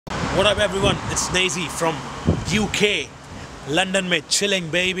What up everyone, it's Naezy from UK, London में chilling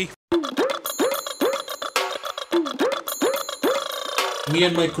baby. Me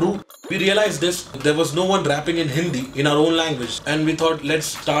and my crew, we realized this, there was no one rapping in Hindi in our own language, and we thought let's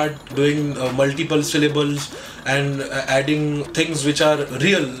start doing multiple syllables and adding things which are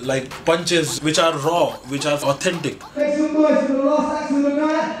real, like punches which are raw, which are authentic. Make some noise for the last act of the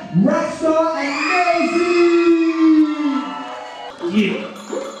night, Rockstar and Naezy! Yeah,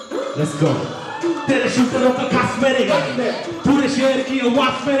 let's go. तेरे शूटरों का खास मेरे गली में, पूरे शहर की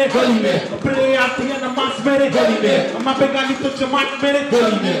आवाज मेरे गली में, बड़े आती है नमाज मेरे गली में, अम्मा पे गाली तो चमाट मेरे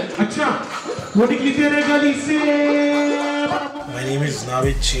गली में, अच्छा, वो निकली तेरे गली से. My name is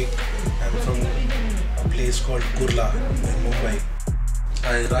Naezy. I'm from a place called Kurla in Mumbai. I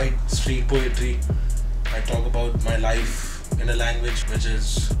write street poetry. I talk about my life in a language which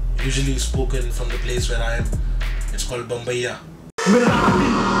is usually spoken from the place where I am. It's called Bombay.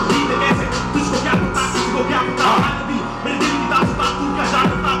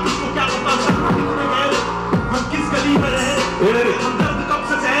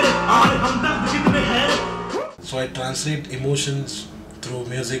 So I translate emotions through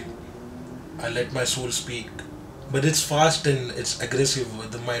music. I let my soul speak, but it's fast and it's aggressive.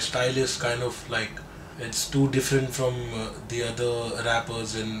 My style is kind of like, it's too different from the other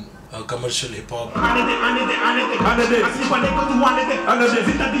rappers in commercial hip hop.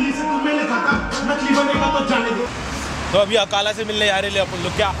 तो अभी अकाला से मिलने जा रहे हैं अपन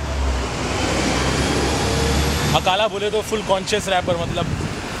लोग. क्या अकाला बोले तो फुल कॉन्शियस रैपर, मतलब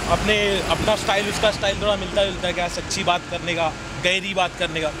अपना स्टाइल, उसका स्टाइल थोड़ा मिलता जुलता है, क्या सच्ची बात करने का, गहरी बात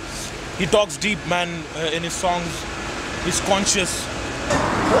करने का. He talks deep, man, in his songs. He's conscious.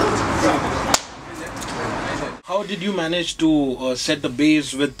 How did you manage to set the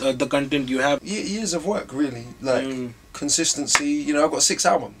base with the content you have? Years of work, really. Like consistency. You know, I've got 6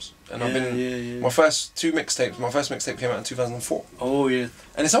 albums, and I've been my first 2 mixtapes. My first mixtape came out in 2004. Oh yeah.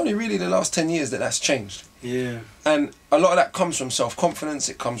 And it's only really the last 10 years that's changed. Yeah. And a lot of that comes from self-confidence.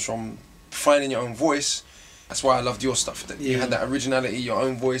 It comes from finding your own voice. That's why I loved your stuff. That you had that originality, your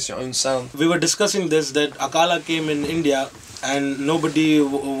own voice, your own sound. We were discussing this, that Akala came in India and nobody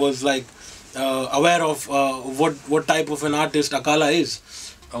was like aware of what type of an artist Akala is.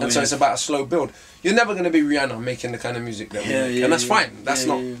 And so it's about a slow build. You're never going to be Rihanna making the kind of music that we make. And that's fine. That's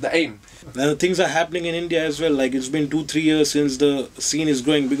not the aim. Now, things are happening in India as well. Like, it's been 2-3 years since the scene is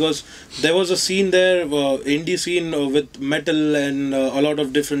growing, because there was a scene there, indie scene with metal and a lot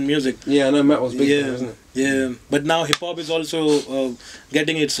of different music. Yeah, I know metal's big there, isn't it? Yeah, but now hip hop is also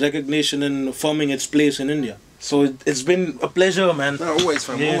getting its recognition and forming its place in India. So it's been a pleasure, man. No, always,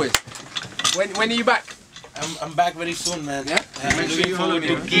 fam, always. When are you back? I'm back very soon, man. Yeah? I'm looking forward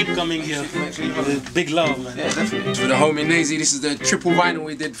to keep coming here. Big love, man. Yeah, definitely. For the homie Naezy, this is the triple vinyl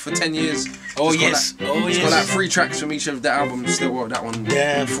we did for 10 years. Oh, yes. It's got like 3 tracks from each of the albums. Still, well, that one,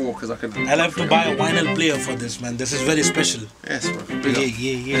 4, because I could. I'll have to buy a vinyl player for this, man. This is very special. Yes, bro. Big up.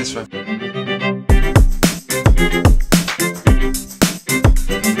 Yeah. Yes, bro.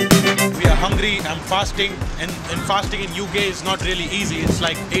 We are hungry. I'm fasting. And fasting in UK is not really easy. It's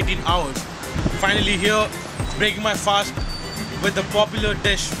like 18 hours. Finally here, breaking my fast with the popular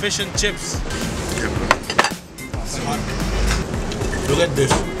dish, fish and chips. Look at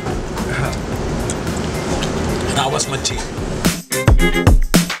this. Rawasmachi.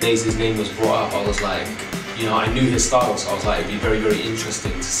 Naezy's name was brought up. I was like, you know, I knew his style, so I was like, it'd be very, very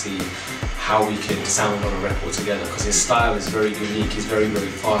interesting to see how we can sound on a record together, because his style is very unique. He's very,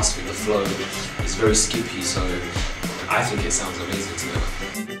 very fast with the flow. He's very skippy, so I think it sounds amazing together.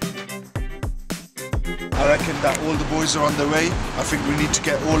 I reckon that all the boys are on the way. I think we need to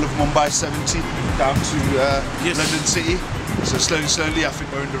get all of Mumbai 70 down to London City. So slowly, I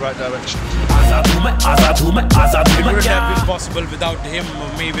think we're in the right direction. It wouldn't have been possible without him,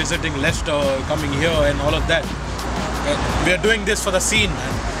 me visiting Leicester, coming here and all of that. We are doing this for the scene,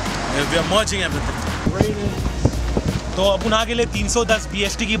 man. We are merging everything. तो अपन आगे ले 310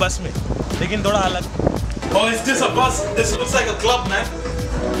 BST की बस में, लेकिन थोड़ा अलग. Oh, is this a bus? This looks like a club, man.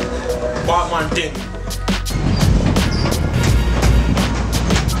 Bar Mountain.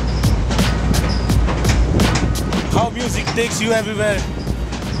 How music takes you everywhere.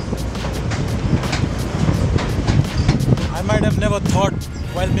 I might have never thought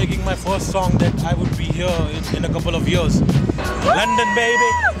while making my first song that I would be here in a couple of years. London,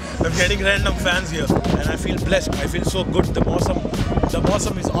 baby! I'm getting random fans here and I feel blessed. I feel so good. The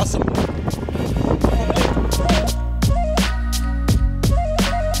Wasim is awesome.